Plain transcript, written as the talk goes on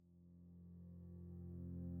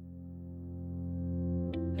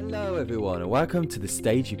Hello everyone and welcome to The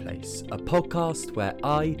Stagey Place, a podcast where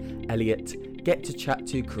I, Elliot, get to chat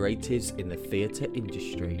to creatives in the theatre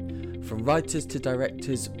industry, from writers to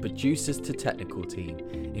directors, producers to technical team,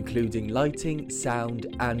 including lighting,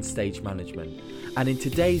 sound and stage management. And in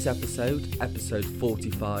today's episode, episode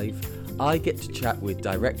 45, I get to chat with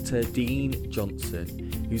director Dean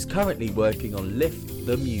Johnson, who's currently working on Lift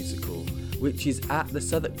the Musical, which is at the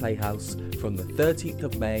Southwark Playhouse from the 13th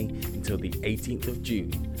of May until the 18th of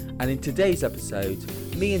June. And in today's episode,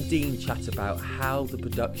 me and Dean chat about how the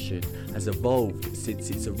production has evolved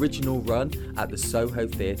since its original run at the Soho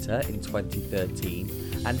Theatre in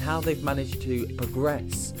 2013 and how they've managed to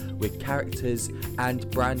progress with characters and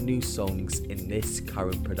brand new songs in this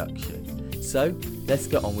current production. So, let's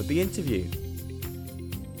get on with the interview.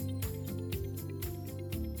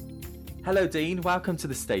 Hello Dean, welcome to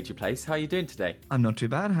The Stagey Place. How are you doing today? I'm not too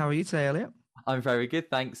bad. How are you today, Elliot? I'm very good,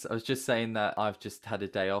 thanks. I was just saying that I've just had a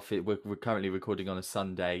day off. We're currently recording on a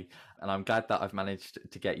Sunday, and I'm glad that I've managed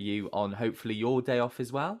to get you on hopefully your day off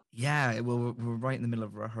as well. Yeah, well, we're right in the middle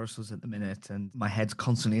of rehearsals at the minute, and my head's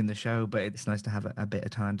constantly in the show, but it's nice to have a bit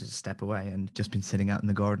of time to step away. And just been sitting out in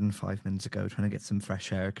the garden 5 minutes ago trying to get some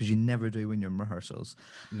fresh air, because you never do when you're in rehearsals.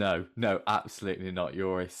 No, absolutely not. You're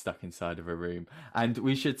always stuck inside of a room. And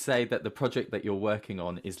we should say that the project that you're working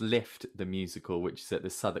on is Lift the Musical, which is at the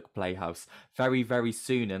Southwark Playhouse very, very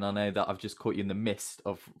soon. And I know that I've just caught you in the midst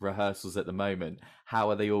of rehearsals at the moment. How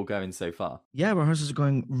are they all going so far? Yeah, rehearsals are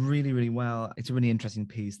going really, really well. It's a really interesting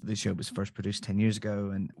piece. The show was first produced 10 years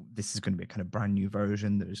ago, and this is going to be a kind of brand new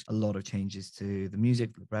version. There's a lot of changes to the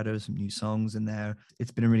music, libretto, some new songs in there.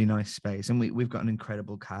 It's been a really nice space. And we've got an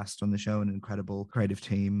incredible cast on the show, an incredible creative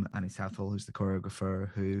team. Annie Southall, who's the choreographer,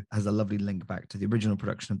 who has a lovely link back to the original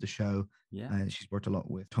production of the show. Yeah. She's worked a lot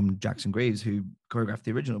with Tom Jackson Greaves, who choreographed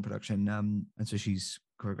the original production. And so she's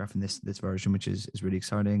choreographing this version, which is really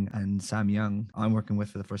exciting. And Sam Young, I'm working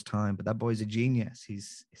with for the first time, but that boy's a genius.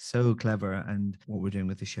 He's so clever, and what we're doing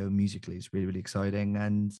with the show musically is really, really exciting.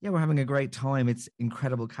 And yeah, we're having a great time. It's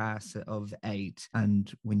incredible cast of 8,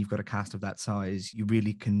 and when you've got a cast of that size, you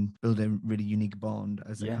really can build a really unique bond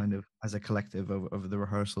as a collective over the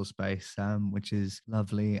rehearsal space, which is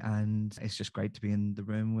lovely. And it's just great to be in the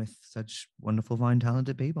room with such wonderful, fine,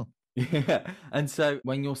 talented people. Yeah. And so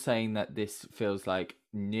when you're saying that this feels like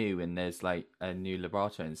new and there's like a new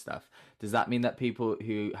libretto and stuff, does that mean that people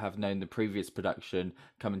who have known the previous production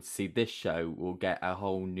coming to see this show will get a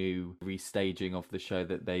whole new restaging of the show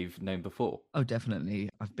that they've known before? Oh, definitely.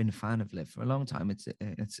 I've been a fan of Lift for a long time.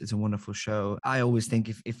 It's a wonderful show. I always think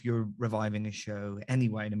if you're reviving a show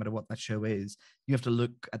anyway, no matter what that show is, you have to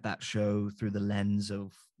look at that show through the lens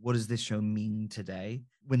of what does this show mean today?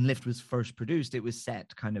 When Lift was first produced, it was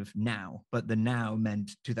set kind of now, but the now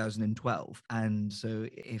meant 2012. And so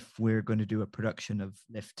if we're going to do a production of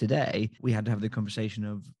Lift today, we had to have the conversation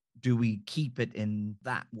of, do we keep it in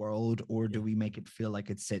that world, or do we make it feel like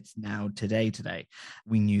it sits now today?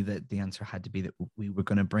 We knew that the answer had to be that we were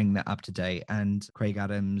going to bring that up to date. And Craig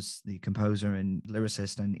Adams, the composer and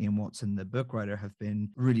lyricist, and Ian Watson, the book writer, have been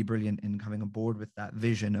really brilliant in coming on board with that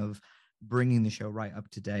vision of bringing the show right up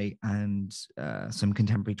to date and some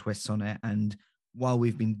contemporary twists on it. And while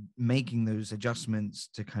we've been making those adjustments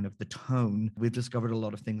to kind of the tone, we've discovered a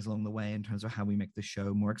lot of things along the way in terms of how we make the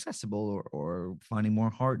show more accessible or finding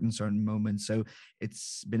more heart in certain moments. So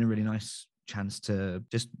it's been a really nice chance to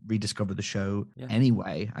just rediscover the show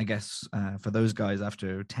anyway. I guess for those guys,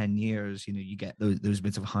 after 10 years, you get those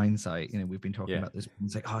bits of hindsight. We've been talking about this.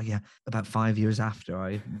 It's like, oh yeah, about 5 years after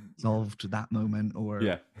I solved that moment, or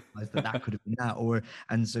that could have been that,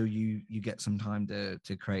 and so you get some time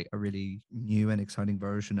to create a really new and exciting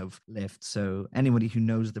version of Lift. So anybody who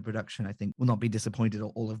knows the production, I think, will not be disappointed.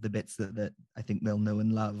 All of the bits that I think they'll know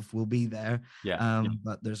and love will be there.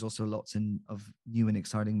 But there's also lots of new and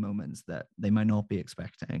exciting moments that they might not be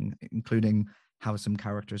expecting, including how some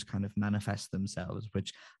characters kind of manifest themselves,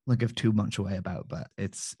 which I won't give too much away about, but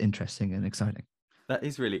it's interesting and exciting. That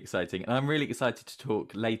is really exciting. And I'm really excited to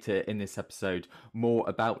talk later in this episode more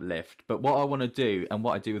about Lift. But what I want to do, and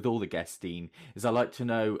what I do with all the guests, Dean, is I like to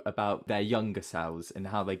know about their younger selves and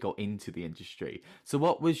how they got into the industry. So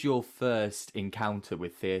what was your first encounter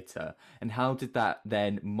with theatre, and how did that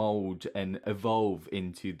then mould and evolve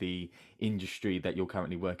into the industry that you're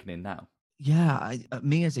currently working in now? Yeah,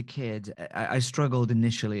 me as a kid, I struggled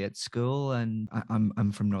initially at school, and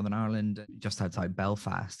I'm from Northern Ireland, just outside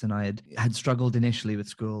Belfast, and I had struggled initially with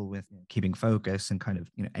school with keeping focus and kind of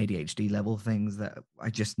ADHD level things that I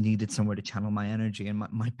just needed somewhere to channel my energy. And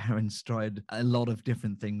my parents tried a lot of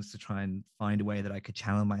different things to try and find a way that I could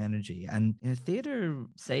channel my energy. And theater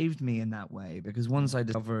saved me in that way, because once I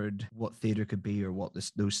discovered what theater could be, or what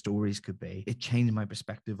those stories could be, it changed my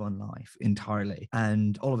perspective on life entirely.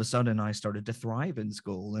 And all of a sudden, I started to thrive in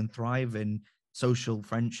school and thrive in social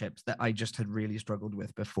friendships that I just had really struggled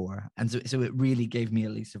with before. And so it really gave me a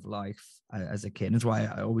lease of life as a kid. And that's why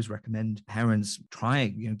I always recommend parents try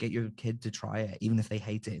it, get your kid to try it. Even if they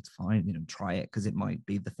hate it, it's fine, try it, because it might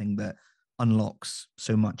be the thing that unlocks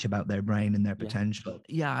so much about their brain and their potential.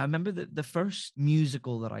 Yeah, I remember the first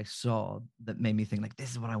musical that I saw that made me think like, this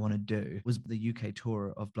is what I want to do, was the UK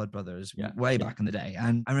tour of Blood Brothers way back in the day.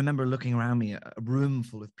 And I remember looking around me, a room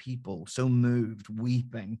full of people so moved,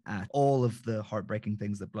 weeping at all of the heartbreaking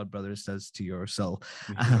things that Blood Brothers does to your soul.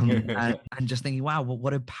 And just thinking, wow, well,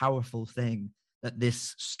 what a powerful thing that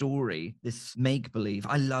this story, this make-believe,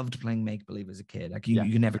 I loved playing make-believe as a kid. Like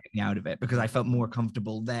you never get me out of it, because I felt more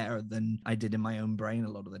comfortable there than I did in my own brain a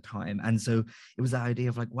lot of the time. And so it was the idea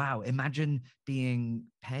of like, wow, imagine being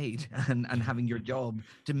paid and having your job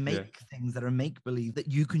to make things that are make-believe, that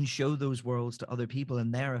you can show those worlds to other people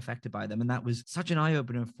and they're affected by them. And that was such an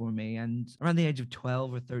eye-opener for me. And around the age of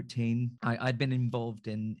 12 or 13, I'd been involved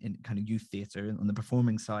in kind of youth theater on the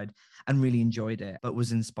performing side and really enjoyed it, but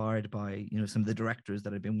was inspired by, some of the directors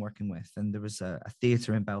that I'd been working with. And there was a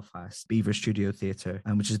theatre in Belfast, Beaver Studio Theatre,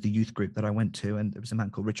 which is the youth group that I went to. And there was a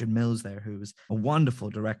man called Richard Mills there, who was a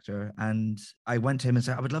wonderful director. And I went to him and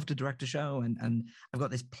said, I would love to direct a show. And I've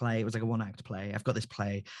got this play. It was like a one-act play. I've got this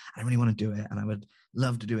play. I really want to do it. And I would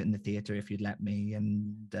love to do it in the theatre if you'd let me.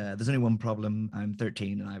 And there's only one problem. I'm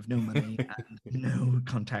 13 and I have no money and no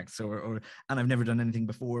contacts and I've never done anything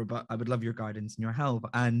before, but I would love your guidance and your help.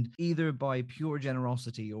 And either by pure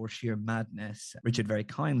generosity or sheer madness, Richard very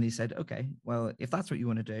kindly said, okay, well, if that's what you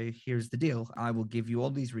want to do, here's the deal. I will give you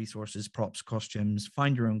all these resources, props, costumes,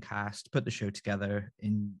 find your own cast, put the show together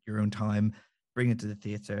in your own time, bring it to the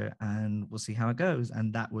theater, and we'll see how it goes.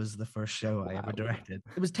 And that was the first show I ever directed.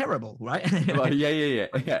 It was terrible, right? Well, yeah.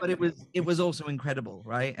 But it was also incredible,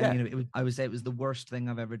 right? And I would say it was the worst thing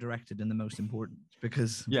I've ever directed and the most important,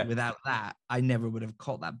 because without that, I never would have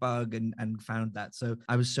caught that bug and found that. So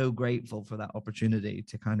I was so grateful for that opportunity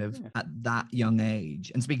to kind of at that young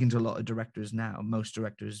age. And speaking to a lot of directors now, most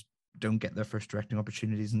directors don't get their first directing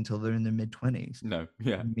opportunities until they're in their mid-20s. No,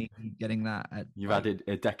 yeah. Me getting that at... You've added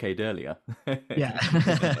a decade earlier. Yeah.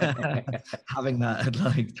 Having that at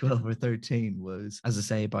like 12 or 13 was, as I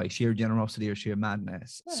say, by sheer generosity or sheer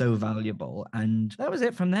madness, so valuable. And that was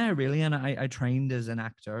it from there, really. And I trained as an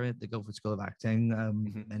actor at the Guildford School of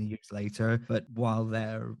Acting many years later. But while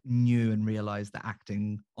there, knew and realized that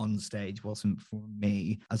acting on stage wasn't for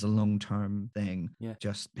me as a long-term thing,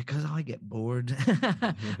 just because I get bored.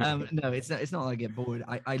 No, it's not like I get bored.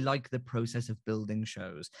 I like the process of building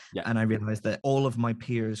shows. And I realized that all of my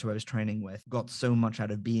peers who I was training with got so much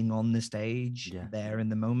out of being on the stage there in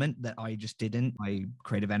the moment that I just didn't. My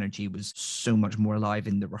creative energy was so much more alive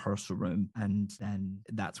in the rehearsal room. And then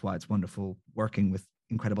that's why it's wonderful working with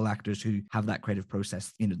incredible actors who have that creative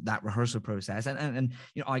process, that rehearsal process. And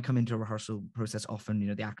I come into a rehearsal process often,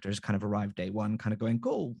 the actors kind of arrive day one, kind of going,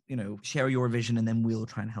 cool, share your vision, and then we'll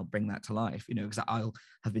try and help bring that to life, because I'll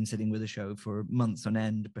have been sitting with a show for months on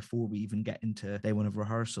end before we even get into day one of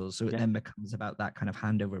rehearsals. So it then becomes about that kind of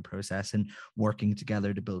handover process and working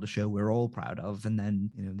together to build a show we're all proud of. And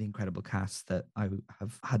then, the incredible cast that I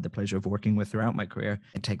have had the pleasure of working with throughout my career,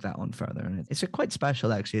 and take that on further. And it's quite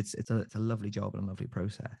special, actually. It's a lovely job and a lovely process.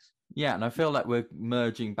 Yeah, and I feel like we're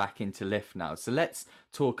merging back into Lift now. So let's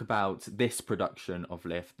talk about this production of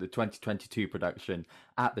Lift, the 2022 production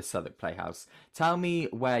at the Southwark Playhouse. Tell me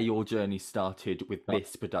where your journey started with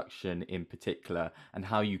this production in particular and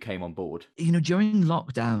how you came on board. During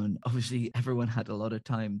lockdown, obviously everyone had a lot of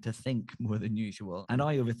time to think more than usual. And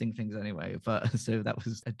I overthink things anyway, but so that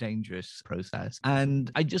was a dangerous process. And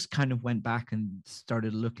I just kind of went back and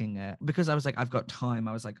started looking at, because I was like, I've got time.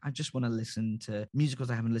 I was like, I just want to listen to musicals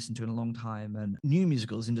I haven't listened to in a long time, and new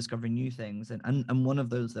musicals, and discovering new things. And one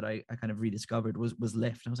of those that I kind of rediscovered was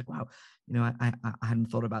Lift. And I was like, wow, I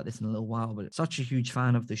hadn't thought about this in a little while, but such a huge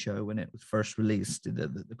fan of the show when it was first released,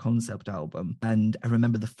 the concept album. And I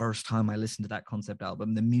remember the first time I listened to that concept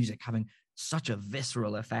album, the music having such a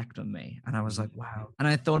visceral effect on me. And I was like, wow. And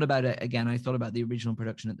I thought about it again. I thought about the original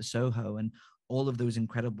production at the Soho and all of those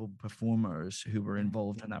incredible performers who were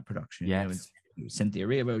involved in that production. Yes. Cynthia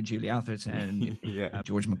Erivo, Julie Atherton, Yeah.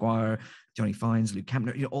 George Maguire, Johnny Fiennes, Luke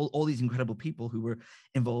Kempner, all these incredible people who were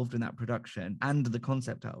involved in that production and the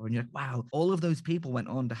concept album. And you're like, wow, all of those people went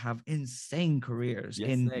on to have insane careers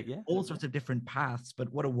in all sorts of different paths,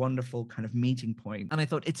 but what a wonderful kind of meeting point. And I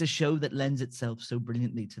thought it's a show that lends itself so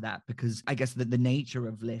brilliantly to that, because I guess that the nature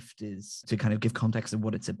of Lift is, to kind of give context of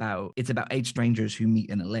what it's about 8 strangers who meet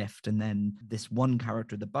in a lift, and then this one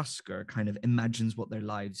character, the busker, kind of imagines what their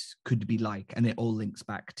lives could be like, and it all links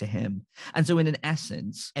back to him. And so in an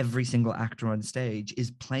essence, every single actor on stage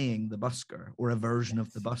is playing the busker or a version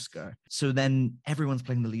of the busker. So then everyone's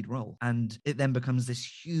playing the lead role, and it then becomes this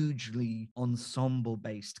hugely ensemble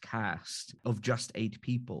based cast of just 8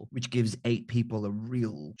 people, which gives 8 people a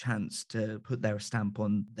real chance to put their stamp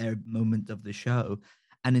on their moment of the show.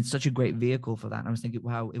 And it's such a great vehicle for that. And I was thinking,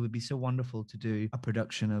 wow, it would be so wonderful to do a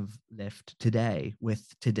production of Lift today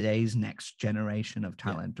with today's next generation of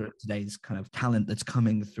talent, or today's kind of talent that's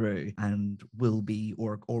coming through and will be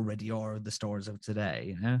or already are the stars of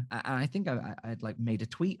today. You know? And I think I'd like made a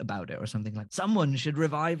tweet about it or something like, someone should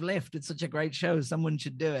revive Lift. It's such a great show. Someone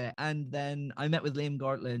should do it. And then I met with Liam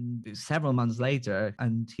Gartland several months later,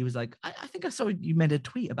 and he was like, I think I saw you made a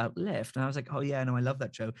tweet about Lift. And I was like, oh yeah, no, I love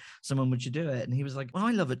that show. Someone would you do it? And he was like,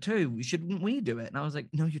 well, I love it too. Shouldn't we do it? And I was like,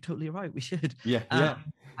 no, you're totally right. We should.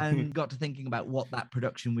 And got to thinking about what that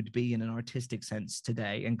production would be in an artistic sense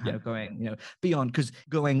today, and kind of going, beyond, because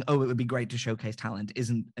going, oh, it would be great to showcase talent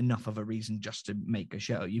isn't enough of a reason just to make a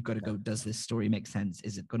show. You've got to go, does this story make sense?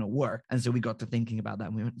 Is it going to work? And so we got to thinking about that,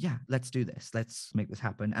 and we went, yeah, let's do this. Let's make this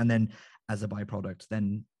happen. And then as a byproduct,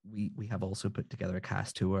 then we have also put together a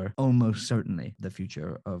cast who are almost certainly the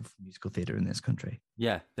future of musical theatre in this country.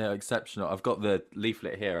 Yeah, they're exceptional. I've got the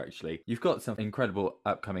leaflet here, actually. You've got some incredible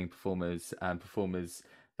upcoming performers and performers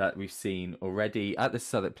that we've seen already at the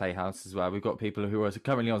Southwark Playhouse as well. We've got people who are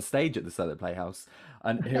currently on stage at the Southwark Playhouse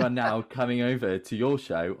and who are now coming over to your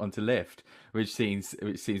show, onto Lift, which seems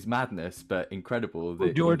madness, but incredible.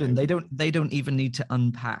 Oh, Jordan, they don't even need to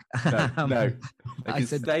unpack. No. They can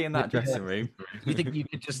stay in that dressing room. You think you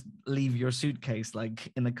could just leave your suitcase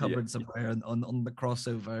like in a cupboard somewhere on the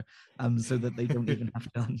crossover, so that they don't even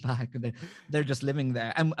have to unpack? They're just living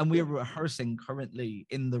there. And we're rehearsing currently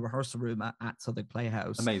in the rehearsal room at Southwark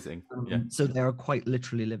Playhouse. Amazing. So they're quite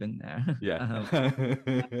literally living there.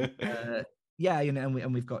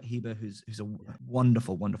 And we've got Heba, who's a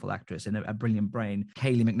wonderful, wonderful actress and a brilliant brain.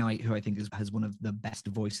 Kaylee McKnight, who I think has one of the best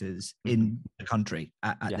voices in the country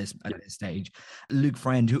at this stage. Luke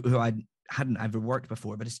Friend, who I hadn't ever worked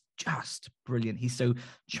before, but it's just brilliant. He's so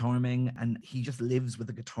charming, and he just lives with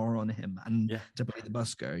a guitar on him, and to play the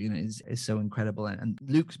busker, is so incredible. And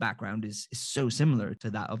Luke's background is so similar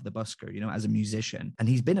to that of the busker, as a musician, and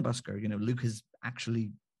he's been a busker. Luke has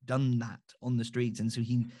actually done that on the streets, and so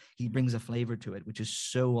he brings a flavor to it which is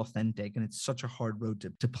so authentic, and it's such a hard road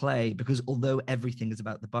to play, because although everything is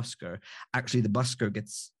about the busker, actually the busker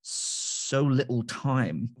gets so little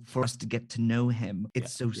time for us to get to know him.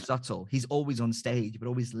 It's so subtle. He's always on stage, but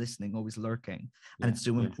always listening, always lurking, and it's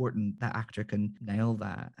so important that actor can nail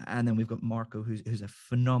that. And then we've got Marco, who's a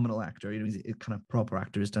phenomenal actor. He's a kind of proper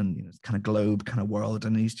actor, has done kind of Globe kind of world,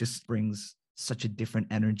 and he's just brings such a different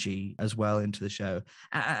energy as well into the show.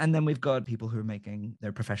 And then we've got people who are making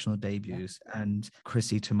their professional debuts, and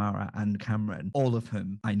Chrissy, Tamara, and Cameron, all of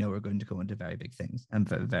whom I know are going to go into very big things. I'm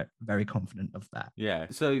very, very confident of that. Yeah.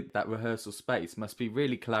 So that rehearsal space must be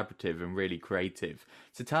really collaborative and really creative.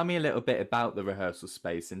 So tell me a little bit about the rehearsal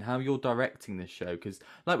space and how you're directing this show. Because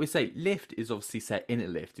like we say, Lift is obviously set in a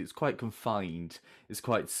lift. It's quite confined. It's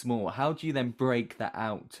quite small. How do you then break that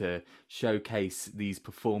out to showcase these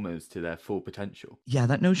performers to their full potential? Yeah,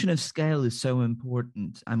 that notion of scale is so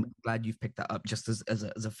important. I'm glad you've picked that up just as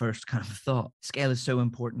a first kind of thought. Scale is so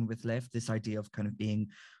important with Lift, this idea of kind of being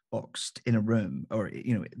boxed in a room, or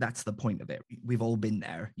that's the point of it. We've all been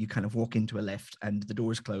there. You kind of walk into a lift and the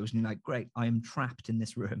doors close and you're like, great, I am trapped in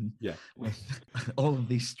this room with all of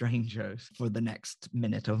these strangers for the next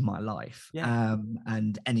minute of my life.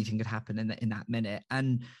 And anything could happen in that minute.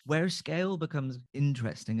 And where scale becomes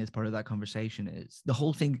interesting as part of that conversation is the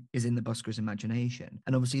whole thing is in the busker's imagination,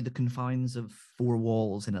 and obviously the confines of 4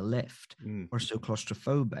 walls in a lift are so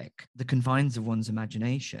claustrophobic. The confines of one's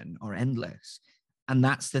imagination are endless. And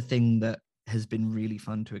that's the thing that has been really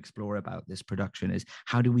fun to explore about this production, is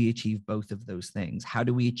how do we achieve both of those things? How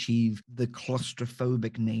do we achieve the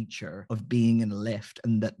claustrophobic nature of being in a lift,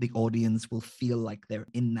 and that the audience will feel like they're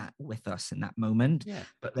in that with us in that moment,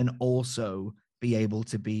 but then also be able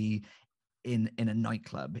to be in a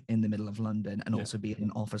nightclub in the middle of London, and also be in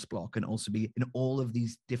an office block, and also be in all of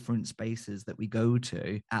these different spaces that we go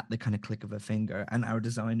to at the kind of click of a finger. And our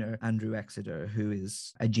designer, Andrew Exeter, who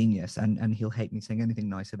is a genius, and he'll hate me saying anything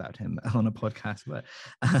nice about him on a podcast, but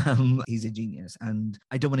he's a genius. And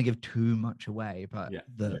I don't want to give too much away, but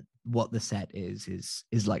what the set is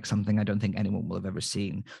like something I don't think anyone will have ever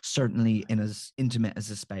seen, certainly in as intimate as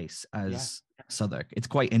a space as Southwark. It's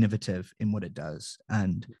quite innovative in what it does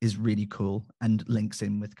and is really cool, and links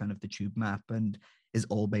in with kind of the tube map and is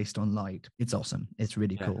all based on light. It's awesome. It's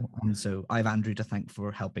really cool. And so I have Andrew to thank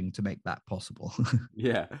for helping to make that possible.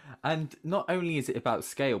 Yeah. And not only is it about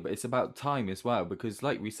scale, but it's about time as well, because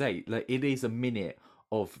like we say, like, it is a minute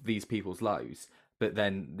of these people's lives, but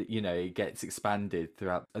then, you know, it gets expanded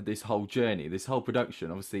throughout this whole journey, this whole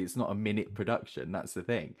production. Obviously, it's not a minute production. That's the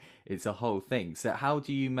thing. It's a whole thing. So how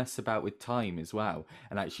do you mess about with time as well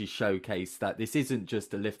and actually showcase that this isn't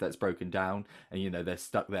just a lift that's broken down and, you know, they're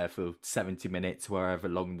stuck there for 70 minutes, wherever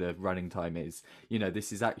long the running time is. You know,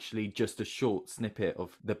 this is actually just a short snippet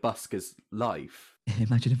of the busker's life.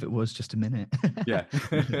 Imagine if it was just a minute. Yeah.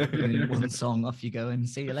 One song, off you go, and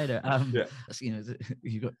see you later. You know,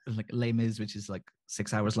 you got like Les Mis, which is like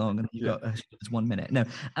 6 hours long, and you got it's 1 minute. No,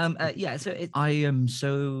 so I am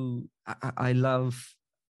so I love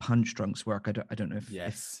Punch Drunk's work. I don't know if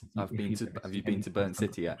have you been to Burnt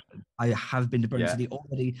City yet? I have been to Burnt City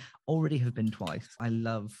already have been twice. I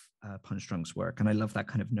love Punch Drunk's work, and I love that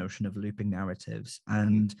kind of notion of looping narratives,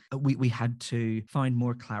 and we had to find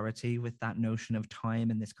more clarity with that notion of time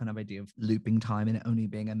and this kind of idea of looping time and it only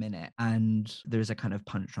being a minute. And there's a kind of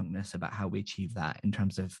Punch Drunkness about how we achieve that, in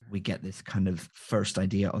terms of we get this kind of first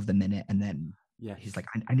idea of the minute, and then he's like,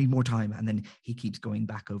 I need more time, and then he keeps going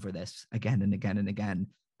back over this again and again and again,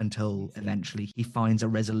 until eventually he finds a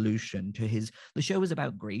resolution to the show is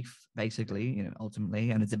about grief, basically, you know, ultimately,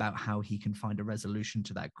 and it's about how he can find a resolution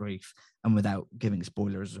to that grief. And without giving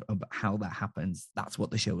spoilers about how that happens, that's what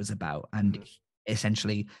the show is about. And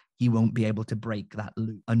essentially, he won't be able to break that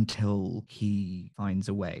loop until he finds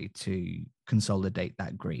a way to consolidate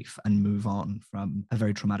that grief and move on from a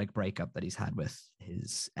very traumatic breakup that he's had with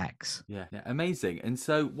his ex. Yeah, amazing. And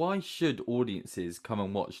so why should audiences come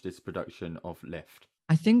and watch this production of Lift?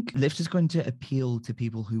 I think Lift is going to appeal to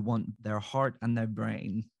people who want their heart and their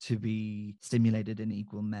brain to be stimulated in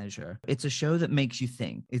equal measure. It's a show that makes you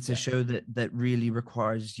think. It's a show that really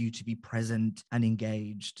requires you to be present and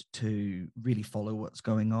engaged to really follow what's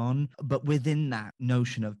going on. But within that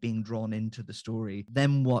notion of being drawn into the story,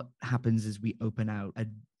 then what happens is we open out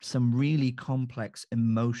some really complex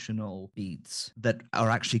emotional beats that are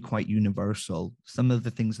actually quite universal. Some of the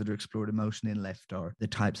things that are explored emotionally in Lift are the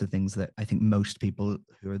types of things that I think most people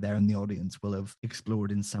who are there in the audience will have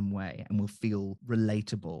explored in some way and will feel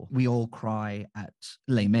relatable. We all cry at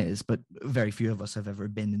Les Mis, but very few of us have ever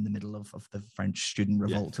been in the middle of the French student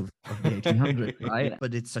revolt of the 1800s, right?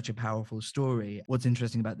 But it's such a powerful story. What's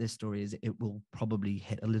interesting about this story is it will probably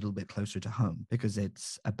hit a little bit closer to home, because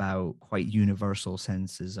it's about quite universal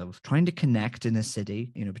senses of trying to connect in a city,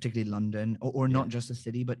 you know, particularly London, or not just a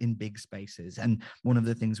city, but in big spaces. And one of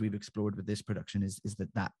the things we've explored with this production is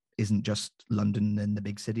that isn't just London and the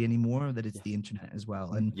big city anymore, that it's the internet as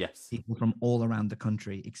well. And people from all around the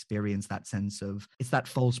country experience that sense of, it's that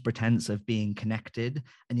false pretense of being connected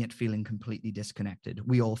and yet feeling completely disconnected.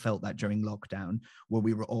 We all felt that during lockdown, where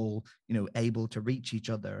we were all, you know, able to reach each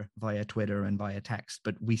other via Twitter and via text,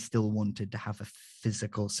 but we still wanted to have a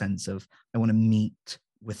physical sense of, I want to meet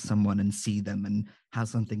with someone and see them and have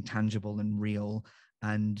something tangible and real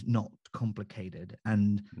and not complicated.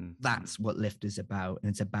 And that's what Lift is about. And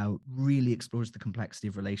it's about really explores the complexity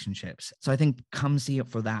of relationships. So I think come see it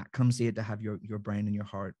for that. Come see it to have your brain and your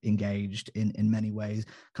heart engaged in many ways.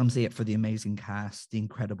 Come see it for the amazing cast, the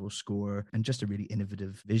incredible score, and just a really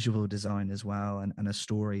innovative visual design as well. And a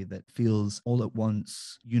story that feels all at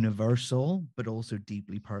once universal, but also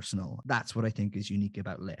deeply personal. That's what I think is unique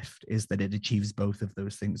about Lift, is that it achieves both of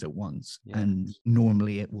those things at once. And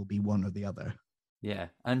normally it will be one or the other. Yeah,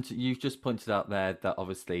 and you've just pointed out there that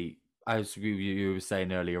obviously, as you were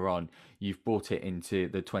saying earlier on, you've brought it into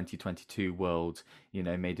the 2022 world, you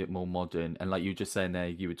know, made it more modern. And like you were just saying there,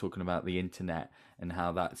 you were talking about the internet and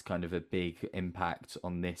how that's kind of a big impact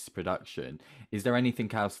on this production. Is there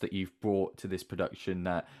anything else that you've brought to this production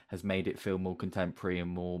that has made it feel more contemporary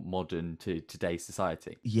and more modern to today's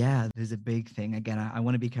society? Yeah, there's a big thing. Again, I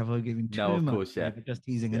want to be careful of giving too much. Course, just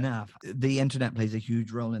teasing enough. The internet plays a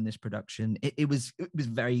huge role in this production. It was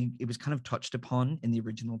kind of touched upon in the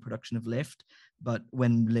original production of Lift, but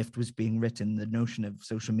when Lift was being written, the notion of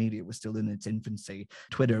social media was still in its infancy.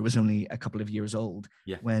 Twitter was only a couple of years old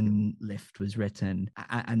when Lift was written. then,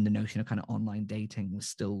 and the notion of kind of online dating was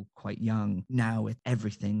still quite young. Now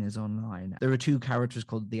everything is online. There are two characters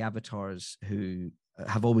called the Avatars who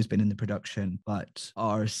have always been in the production, but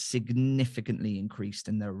are significantly increased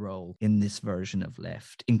in their role in this version of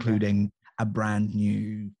Lift, including a brand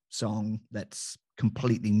new song that's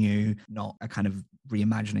completely new, not a kind of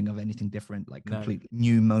reimagining of anything different, like completely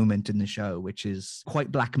new moment in the show, which is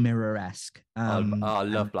quite Black Mirror-esque. I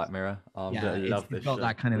love Black Mirror. I love this it's got show.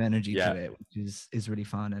 that kind of energy to it, which is really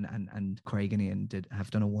fun. And Craig and Ian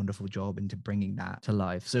have done a wonderful job into bringing that to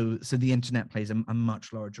life. So the internet plays a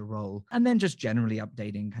much larger role. And then just generally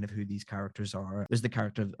updating kind of who these characters are. There's the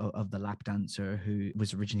character of the lap dancer who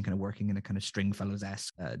was originally kind of working in a kind of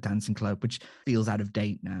Stringfellows-esque dancing club, which feels out of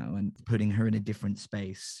date now, and putting her in a different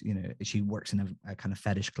space. You know, she works in a kind of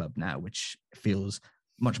fetish club now, which feels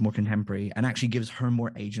much more contemporary and actually gives her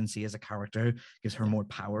more agency as a character, gives her more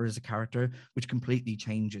power as a character, which completely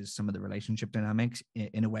changes some of the relationship dynamics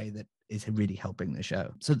in a way that is really helping the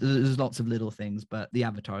show. So there's lots of little things, but the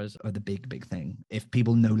Avatars are the big thing. If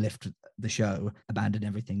people know Lift, the show, abandon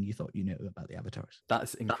everything you thought you knew about the Avatars.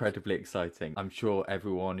 That's incredibly exciting. I'm sure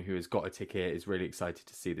everyone who has got a ticket is really excited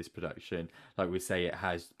to see this production. Like we say, it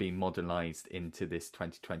has been modernized into this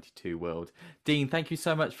 2022 world. Dean, thank you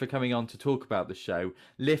so much for coming on to talk about the show.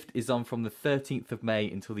 Lift is on from the 13th of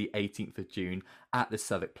May until the 18th of June at the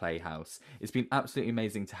Southwark Playhouse. It's been absolutely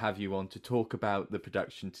amazing to have you on to talk about the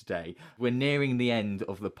production today. We're nearing the end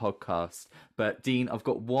of the podcast, but Dean, I've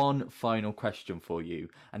got one final question for you,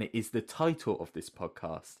 and it is the title of this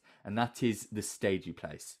podcast, and that is The Stagey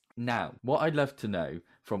Place. Now, what I'd love to know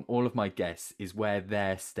from all of my guests is where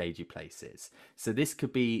their stagey place is. So this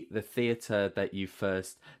could be the theatre that you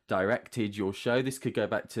first directed your show. This could go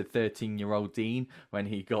back to 13-year-old Dean when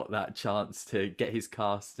he got that chance to get his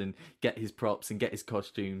cast and get his props and get his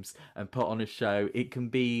costumes and put on a show. It can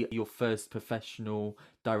be your first professional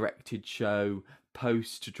directed show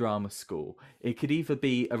post drama school. It could either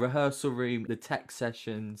be a rehearsal room, the tech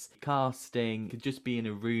sessions, casting. It could just be in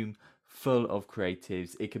a room full of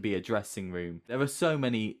creatives. It could be a dressing room. There are so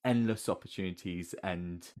many endless opportunities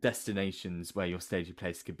and destinations where your stagey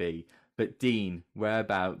place could be. But Dean,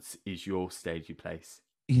 whereabouts is your stagey place?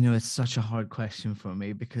 You know, it's such a hard question for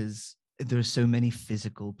me because there's so many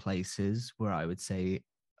physical places where I would say,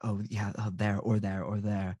 there or there or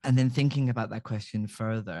there. And then thinking about that question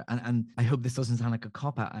further, and I hope this doesn't sound like a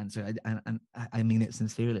cop-out answer, and I mean it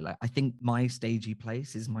sincerely. Like, I think my stagey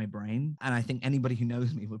place is my brain. And I think anybody who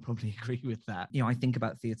knows me would probably agree with that. You know, I think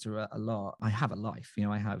about theatre a lot. I have a life, you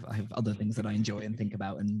know, I have other things that I enjoy and think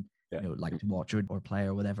about and you know, like to watch or play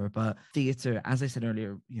or whatever. But theatre, as I said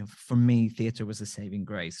earlier, you know, for me, theatre was a saving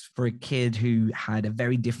grace. For a kid who had a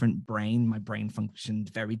very different brain, my brain functioned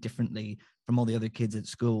very differently from all the other kids at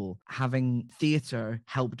school. Having theatre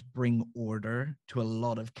helped bring order to a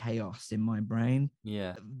lot of chaos in my brain.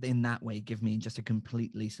 Yeah. In that way, give me just a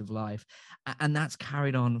complete lease of life. And that's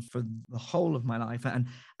carried on for the whole of my life.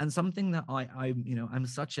 And something that I'm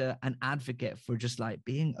such an advocate for, just like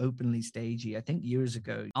being openly stagey. I think years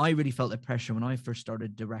ago, I really felt the pressure when I first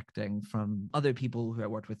started directing from other people who I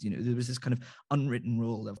worked with. You know, there was this kind of unwritten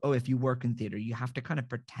rule of, if you work in theatre, you have to kind of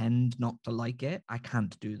pretend not to like it. I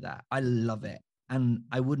can't do that. I love it. And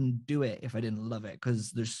I wouldn't do it if I didn't love it,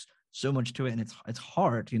 because there's so much to it and it's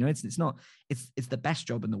hard, you know. It's the best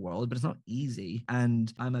job in the world, but it's not easy.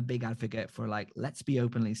 And I'm a big advocate for, like, let's be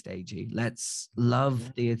openly stagey, let's love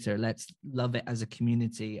theatre, let's love it as a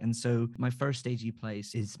community. And so my first stagey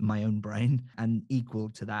place is my own brain, and equal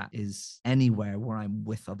to that is anywhere where I'm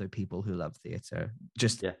with other people who love theatre.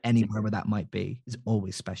 Just anywhere where that might be is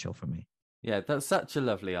always special for me. Yeah, that's such a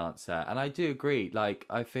lovely answer. And I do agree. Like,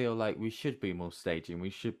 I feel like we should be more staging. We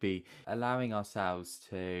should be allowing ourselves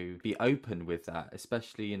to be open with that,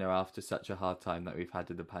 especially, you know, after such a hard time that we've had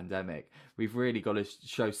in the pandemic. We've really got to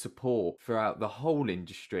show support throughout the whole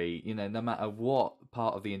industry, you know, no matter what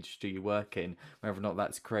part of the industry you work in, whether or not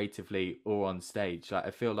that's creatively or on stage. Like, I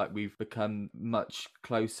feel like we've become much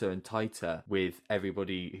closer and tighter with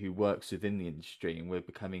everybody who works within the industry, and we're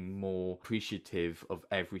becoming more appreciative of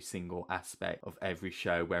every single aspect of every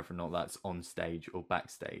show, whether or not that's on stage or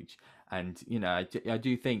backstage. And, you know, I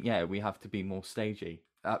do think, we have to be more stagey.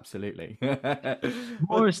 Absolutely.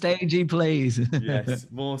 More stagey, please. Yes,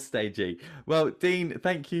 more stagey. Well, Dean,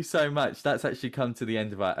 thank you so much. That's actually come to the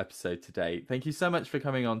end of our episode today. Thank you so much for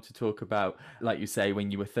coming on to talk about, like you say,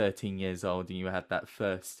 when you were 13 years old and you had that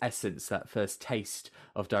first essence, that first taste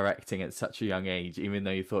of directing at such a young age. Even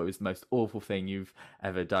though you thought it was the most awful thing you've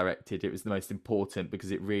ever directed, it was the most important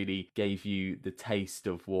because it really gave you the taste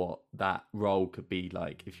of what that role could be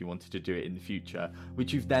like if you wanted to do it in the future,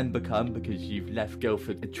 which you've then become because you've left Guildford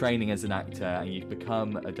for training as an actor and you've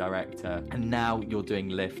become a director, and now you're doing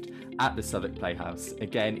Lift at the Southwark Playhouse.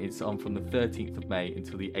 Again, it's on from the 13th of May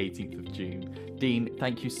until the 18th of June. Dean,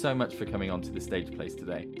 thank you so much for coming on to the Stage Place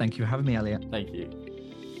today. Thank you for having me, Elliot. Thank you.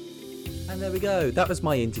 And there we go. That was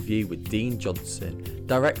my interview with Dean Johnson,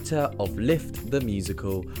 director of Lift the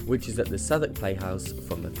Musical, which is at the Southwark Playhouse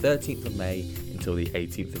from the 13th of May until the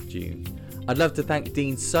 18th of June. I'd love to thank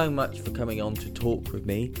Dean so much for coming on to talk with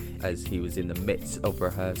me as he was in the midst of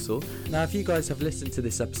rehearsal. Now, if you guys have listened to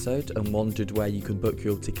this episode and wondered where you can book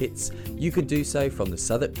your tickets, you can do so from the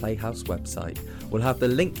Southwark Playhouse website. We'll have the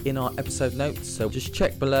link in our episode notes, so just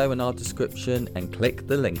check below in our description and click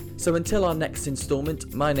the link. So until our next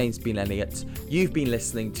instalment, my name's been Elliot. You've been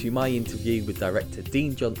listening to my interview with director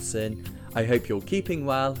Dean Johnson. I hope you're keeping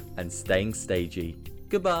well and staying stagey.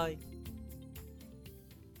 Goodbye.